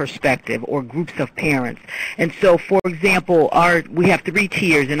parent perspective or groups of parents. And so, for example, we have 3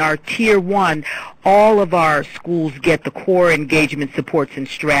 tiers. In our tier 1, all of our schools get the core engagement supports and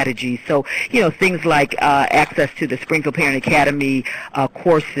strategies. So, things like access to the Springfield Parent Academy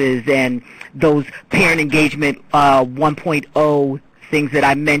courses and those parent engagement 1.0 things that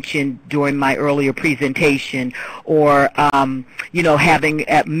I mentioned during my earlier presentation, or, having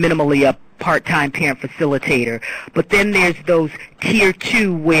minimally a part-time parent facilitator. But then there's those tier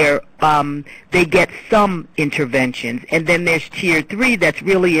 2 where they get some interventions, and then there's tier 3 that's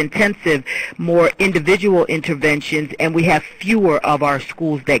really intensive, more individual interventions, and we have fewer of our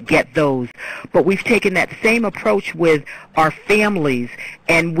schools that get those. But we've taken that same approach with our families,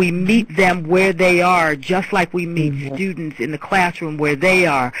 and we meet them where they are, just like we meet students in the classroom where they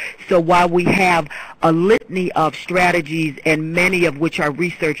are. So while we have a litany of strategies, and many of which are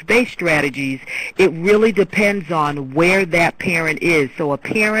research-based strategies, it really depends on where that parent is. So a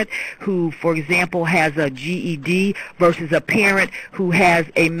parent who, for example, has a GED versus a parent who has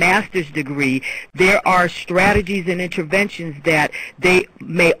a master's degree, there are strategies and interventions that they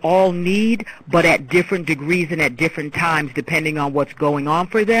may all need, but at different degrees and at different times, depending on what's going on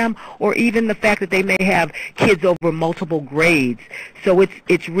for them, or even the fact that they may have kids over multiple grades. So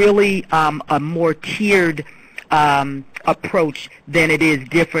it's really a more tiered approach than it is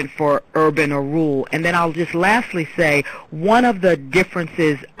different for urban or rural. And then I'll just lastly say one of the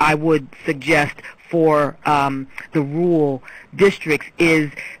differences I would suggest for the rural districts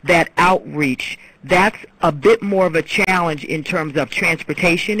is that outreach. That's a bit more of a challenge in terms of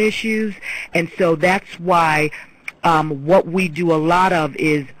transportation issues, and so that's why what we do a lot of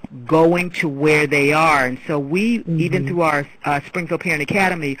is going to where they are. And so we, even through our Springfield Parent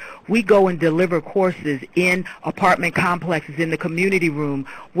Academy, we go and deliver courses in apartment complexes in the community room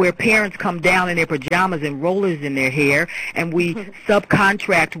where parents come down in their pajamas and rollers in their hair, and we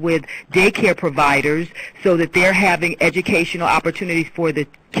subcontract with daycare providers so that they're having educational opportunities for the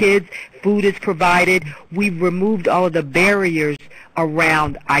kids. Food is provided. We've removed all of the barriers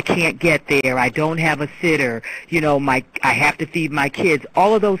around, I can't get there, I don't have a sitter, I have to feed my kids.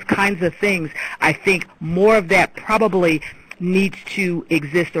 All of those kinds of things, I think more of that probably needs to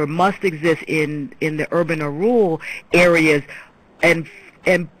exist or must exist in the urban or rural areas, and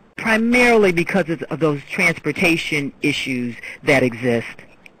primarily because of those transportation issues that exist.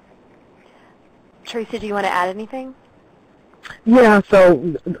 Tracy, do you want to add anything? Yeah, so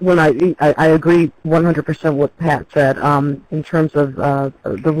when I agree 100% what Pat said in terms of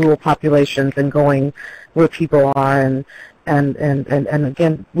the rural populations and going where people are, and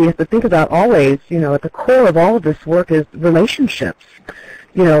again, we have to think about always, at the core of all of this work is relationships.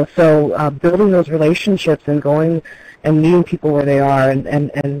 So building those relationships and going and meeting people where they are,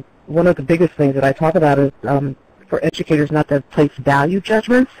 and one of the biggest things that I talk about is for educators not to place value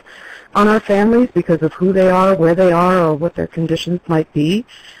judgments on our families because of who they are, where they are, or what their conditions might be.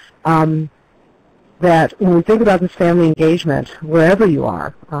 That when we think about this family engagement, wherever you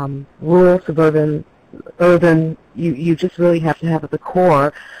are, rural, suburban, urban, you just really have to have at the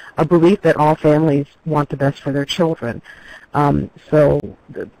core a belief that all families want the best for their children.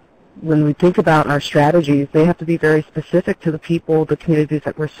 When we think about our strategies, they have to be very specific to the people, the communities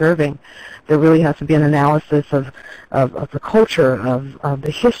that we're serving. There really has to be an analysis of the culture, of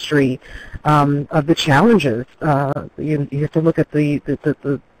the history, of the challenges. You have to look at the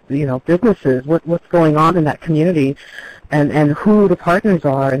businesses, what's going on in that community, and who the partners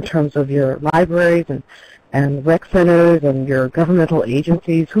are in terms of your libraries and rec centers and your governmental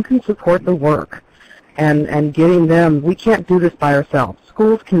agencies, who can support the work. And getting them, we can't do this by ourselves.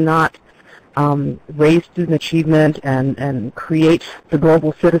 Schools cannot raise student achievement and create the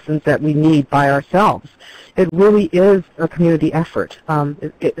global citizens that we need by ourselves. It really is a community effort.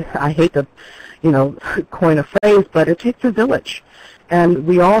 I hate to, coin a phrase, but it takes a village. And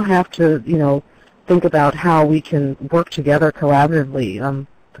we all have to, think about how we can work together collaboratively,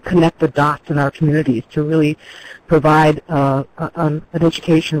 to connect the dots in our communities to really provide an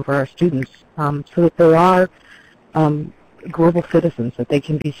education for our students so that they are global citizens, that they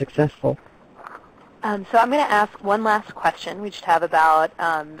can be successful. So I'm going to ask one last question. We just have about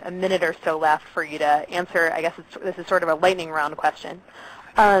a minute or so left for you to answer. I guess this is sort of a lightning round question.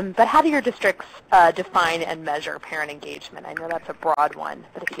 But how do your districts define and measure parent engagement? I know that's a broad one,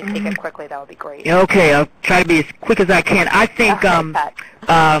 but if you can take it quickly, that would be great. Okay, I'll try to be as quick as I can. I think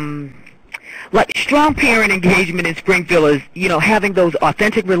like strong parent engagement in Springfield is, having those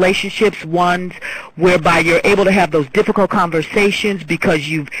authentic relationships, ones whereby you're able to have those difficult conversations because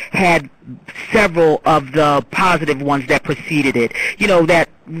you've had several of the positive ones that preceded it. That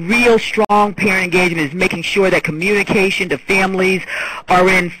real strong parent engagement is making sure that communication to families are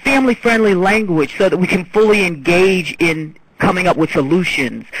in family-friendly language so that we can fully engage in coming up with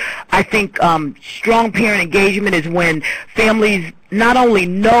solutions. I think strong parent engagement is when families not only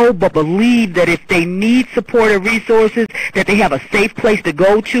know but believe that if they need support or resources, that they have a safe place to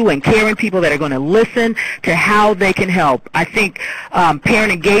go to and caring people that are going to listen to how they can help. I think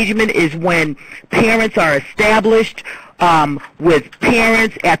parent engagement is when parents are established with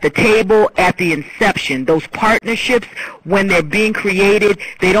parents at the table at the inception. Those partnerships, when they're being created,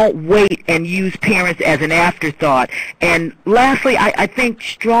 they don't wait and use parents as an afterthought. And lastly, I think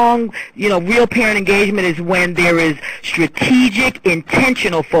strong, real parent engagement is when there is strategic,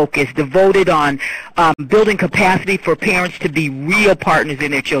 intentional focus devoted on building capacity for parents to be real partners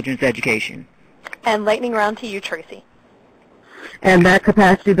in their children's education. And lightning round to you, Tracy. And that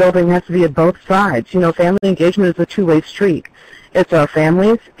capacity building has to be at both sides. Family engagement is a two-way street. It's our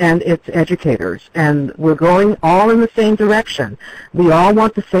families and it's educators. And we're going all in the same direction. We all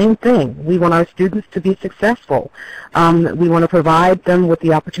want the same thing. We want our students to be successful. We want to provide them with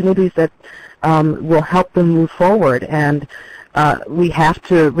the opportunities that will help them move forward. And we have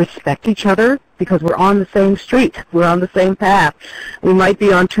to respect each other because we're on the same street. We're on the same path. We might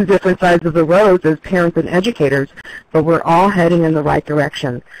be on two different sides of the road as parents and educators, but we're all heading in the right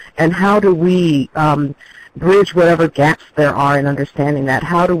direction. And how do we bridge whatever gaps there are in understanding that?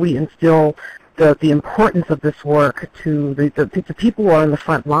 How do we instill the importance of this work to the people who are in the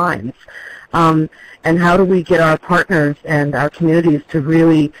front lines? And how do we get our partners and our communities to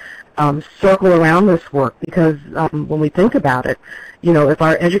really circle around this work? Because when we think about it, if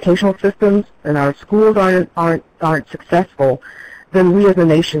our educational systems and our schools aren't successful, then we as a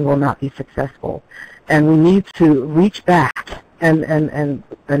nation will not be successful. And we need to reach back and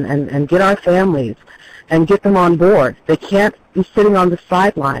get our families and get them on board. They can't be sitting on the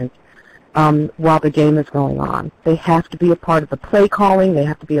sidelines while the game is going on. They have to be a part of the play calling. They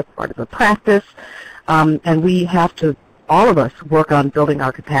have to be a part of the practice. And we have to, all of us, work on building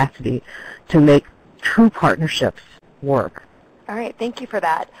our capacity to make true partnerships work. All right, thank you for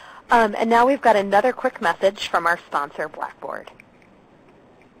that. And now we've got another quick message from our sponsor, Blackboard.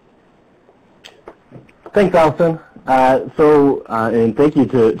 Thanks, Allison. And thank you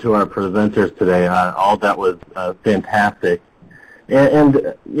to our presenters today. All that was fantastic. And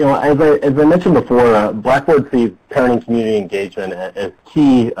as I mentioned before, Blackboard sees parenting community engagement as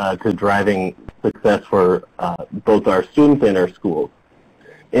key to driving success for both our students and our schools.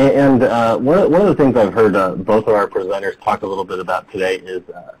 And one of the things I've heard both of our presenters talk a little bit about today is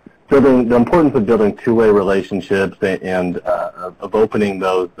the importance of building two-way relationships and of opening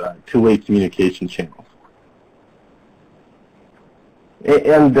those two-way communication channels.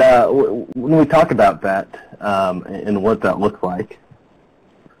 And when we talk about that and what that looks like,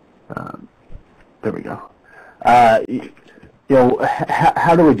 there we go. How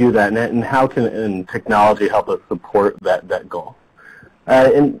do we do that, and how can technology help us support that goal?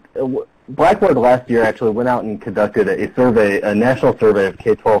 And Blackboard last year actually went out and conducted a national survey of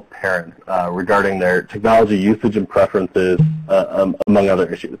K-12 parents regarding their technology usage and preferences, among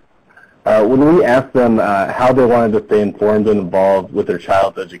other issues. When we asked them how they wanted to stay informed and involved with their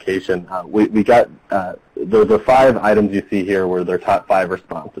child's education, we got the 5 items you see here were their top 5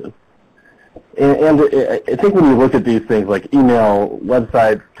 responses. And I think when you look at these things like email,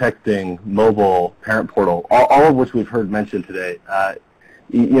 websites, texting, mobile, parent portal, all of which we've heard mentioned today,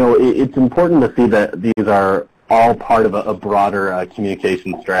 it's important to see that these are all part of a broader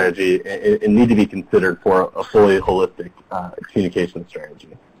communication strategy and need to be considered for a fully holistic communication strategy.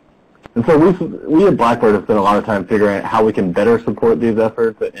 And so we at Blackboard have spent a lot of time figuring out how we can better support these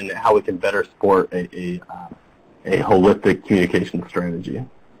efforts and how we can better support a holistic communication strategy.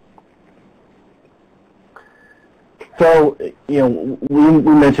 So, we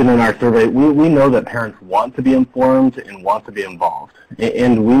mentioned in our survey, we know that parents want to be informed and want to be involved,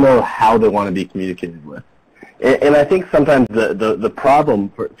 and we know how they want to be communicated with. And I think sometimes the problem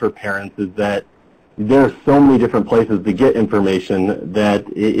for parents is that there are so many different places to get information that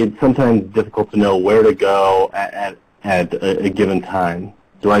it's sometimes difficult to know where to go at a given time.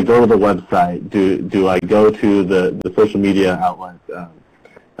 Do I go to the website? Do I go to the social media outlets?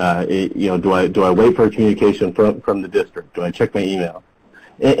 Do I wait for a communication from the district? Do I check my email?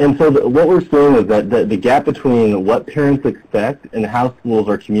 And so what we're seeing is that the gap between what parents expect and how schools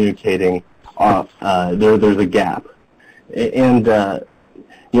are communicating, there's a gap. And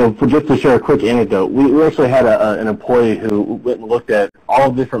just to share a quick anecdote, we actually had an employee who went and looked at all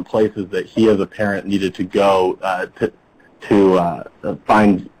different places that he as a parent needed to go to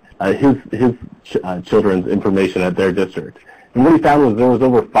find his children's information at their district. And what he found was there was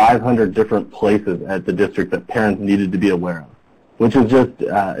over 500 different places at the district that parents needed to be aware of, which is just,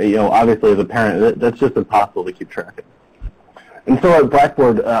 obviously as a parent, that's just impossible to keep track of. And so at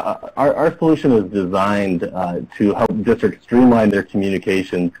Blackboard, our solution is designed to help districts streamline their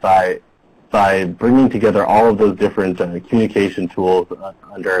communications by bringing together all of those different communication tools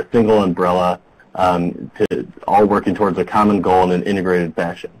under a single umbrella, to all working towards a common goal in an integrated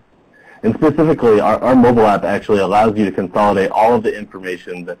fashion. And specifically, our mobile app actually allows you to consolidate all of the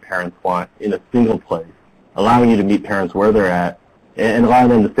information that parents want in a single place, allowing you to meet parents where they're at and allowing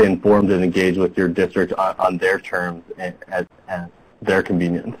them to stay informed and engage with your district on their terms and at their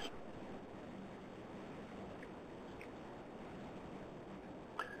convenience.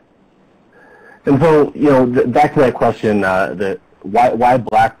 And so, back to that question, why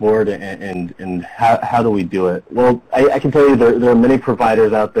Blackboard and how do we do it? Well, I can tell you there are many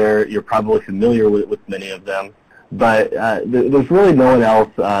providers out there. You're probably familiar with many of them. But there's really no one else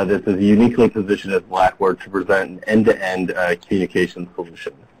that's as uniquely positioned as Blackboard to present an end-to-end communication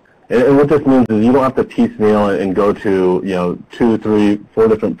solution. And what this means is you don't have to piecemeal and go to 2, 3, 4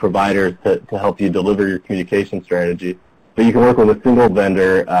 different providers to help you deliver your communication strategy. But you can work with a single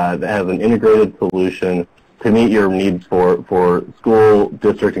vendor that has an integrated solution to meet your needs for school,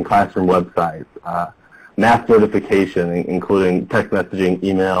 district, and classroom websites, mass notification, including text messaging,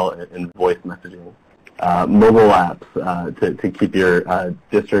 email, and voice messaging, mobile apps to keep your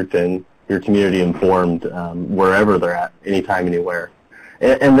district and your community informed wherever they're at, anytime, anywhere.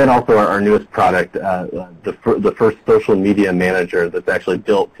 And then also our newest product, the first social media manager that's actually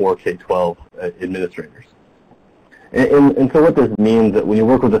built for K-12 administrators. And so what this means that when you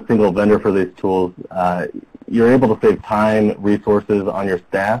work with a single vendor for these tools, you're able to save time, resources on your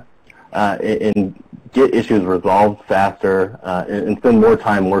staff, and get issues resolved faster, and spend more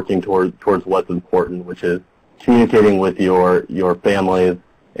time working towards what's important, which is communicating with your families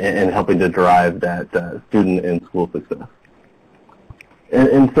and helping to drive that student and school success.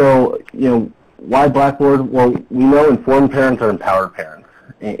 And so, why Blackboard? Well, we know informed parents are empowered parents.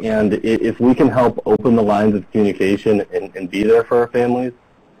 And if we can help open the lines of communication and be there for our families,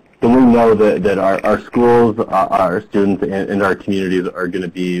 then we know that our schools, our students, and our communities are going to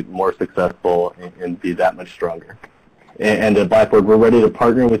be more successful and be that much stronger. And at Blackboard, we're ready to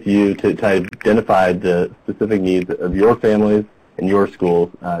partner with you to identify the specific needs of your families and your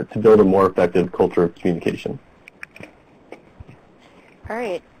schools to build a more effective culture of communication. All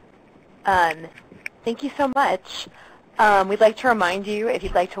right. Thank you so much. We'd like to remind you, if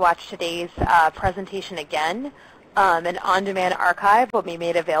you'd like to watch today's presentation again, an on-demand archive will be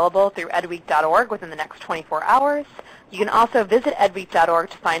made available through edweek.org within the next 24 hours. You can also visit edweek.org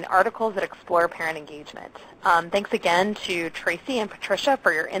to find articles that explore parent engagement. Thanks again to Tracy and Patricia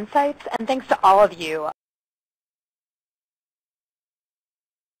for your insights, and thanks to all of you